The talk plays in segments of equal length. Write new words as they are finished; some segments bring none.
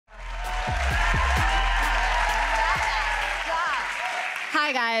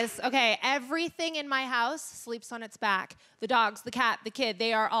Hi, guys. Okay, everything in my house sleeps on its back. The dogs, the cat, the kid,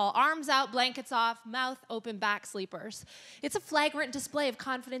 they are all arms out, blankets off, mouth open back sleepers. It's a flagrant display of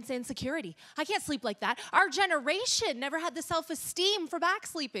confidence and security. I can't sleep like that. Our generation never had the self-esteem for back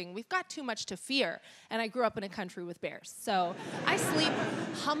sleeping. We've got too much to fear. And I grew up in a country with bears. So I sleep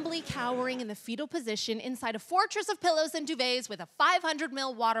humbly cowering in the fetal position inside a fortress of pillows and duvets with a 500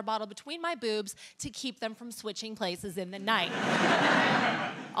 ml water bottle between my boobs to keep them from switching places in the night.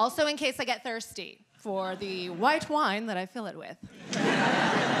 Also, in case I get thirsty for the white wine that I fill it with.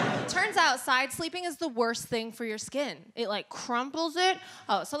 Turns out side sleeping is the worst thing for your skin. It like crumples it.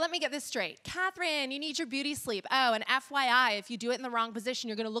 Oh, so let me get this straight. Catherine, you need your beauty sleep. Oh, and FYI, if you do it in the wrong position,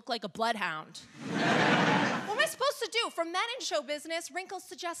 you're gonna look like a bloodhound. What am I supposed to do? For men in show business, wrinkles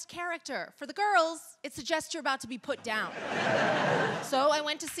suggest character. For the girls, it suggests you're about to be put down. So I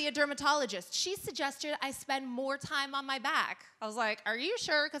went to see a dermatologist. She suggested I spend more time on my back. I was like, are you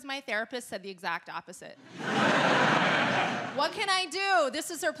sure? Because my therapist said the exact opposite. What can I do?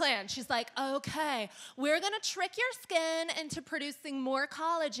 This is her plan. She's like, okay, we're gonna trick your skin into producing more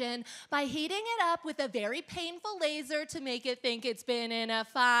collagen by heating it up with a very painful laser to make it think it's been in a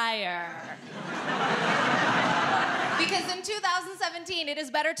fire. Because in 2017, it is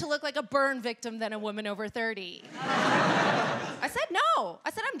better to look like a burn victim than a woman over 30. I said, no.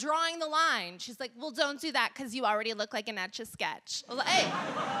 I said, I'm drawing the line. She's like, well, don't do that because you already look like an Etch-a-Sketch. I was like, hey,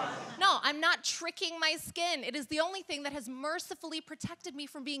 no, I'm not tricking my skin. It is the only thing that has mercifully protected me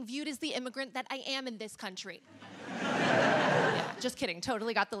from being viewed as the immigrant that I am in this country. Yeah, just kidding,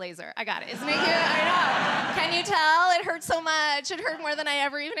 totally got the laser. I got it, isn't it cute? I know. Can you tell? It hurt so much. It hurt more than I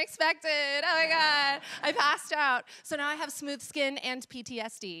ever even expected. Oh my God, I passed out. So now I have smooth skin and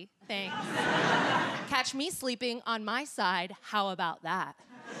PTSD. Thanks. Catch me sleeping on my side, how about that?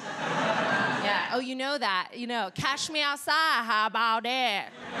 Yeah, oh, you know that. You know, catch me outside, how about it?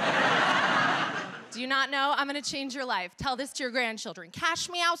 Do you not know? I'm gonna change your life. Tell this to your grandchildren. Catch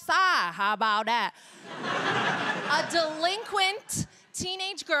me outside, how about that? A delinquent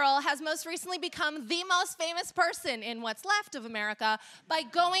teenage girl has most recently become the most famous person in what's left of America by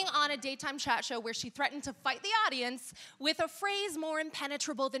going on a daytime chat show where she threatened to fight the audience with a phrase more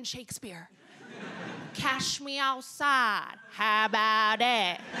impenetrable than Shakespeare. Catch me outside, how about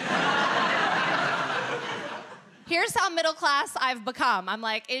it? Here's how middle class I've become. I'm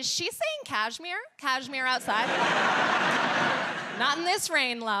like, is she saying cashmere? Cashmere outside? Not in this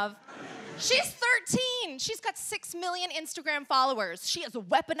rain, love. She's 13. She's got 6 million Instagram followers. She is a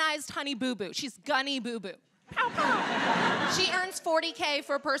weaponized honey boo-boo. She's gunny boo-boo. Pow, pow. She earns $40K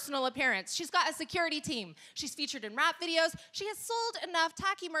for a personal appearance. She's got a security team. She's featured in rap videos. She has sold enough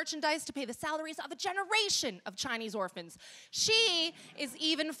tacky merchandise to pay the salaries of a generation of Chinese orphans. She is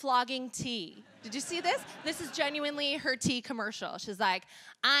even flogging tea. Did you see this? This is genuinely her tea commercial. She's like,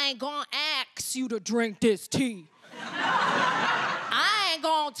 I ain't gonna ask you to drink this tea. I ain't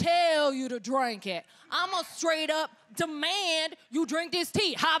gonna tell you to drink it. I'm gonna straight up demand you drink this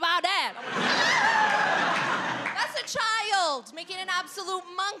tea. How about that? That's a child making an absolute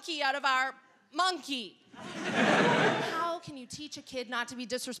monkey out of our monkey. How can you teach a kid not to be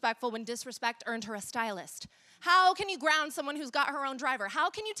disrespectful when disrespect earned her a stylist? How can you ground someone who's got her own driver? How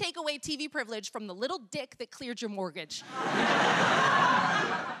can you take away TV privilege from the little dick that cleared your mortgage?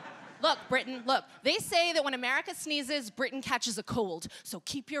 Look, Britain, look. They say that when America sneezes, Britain catches a cold. So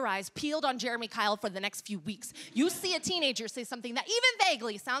keep your eyes peeled on Jeremy Kyle for the next few weeks. You see a teenager say something that even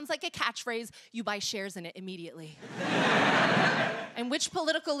vaguely sounds like a catchphrase, you buy shares in it immediately. And which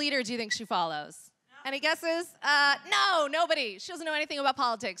political leader do you think she follows? Any guesses? No, nobody. She doesn't know anything about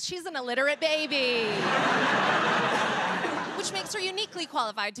politics. She's an illiterate baby. Which makes her uniquely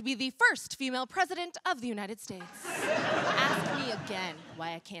qualified to be the first female president of the United States. Ask me again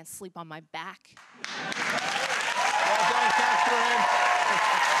why I can't sleep on my back.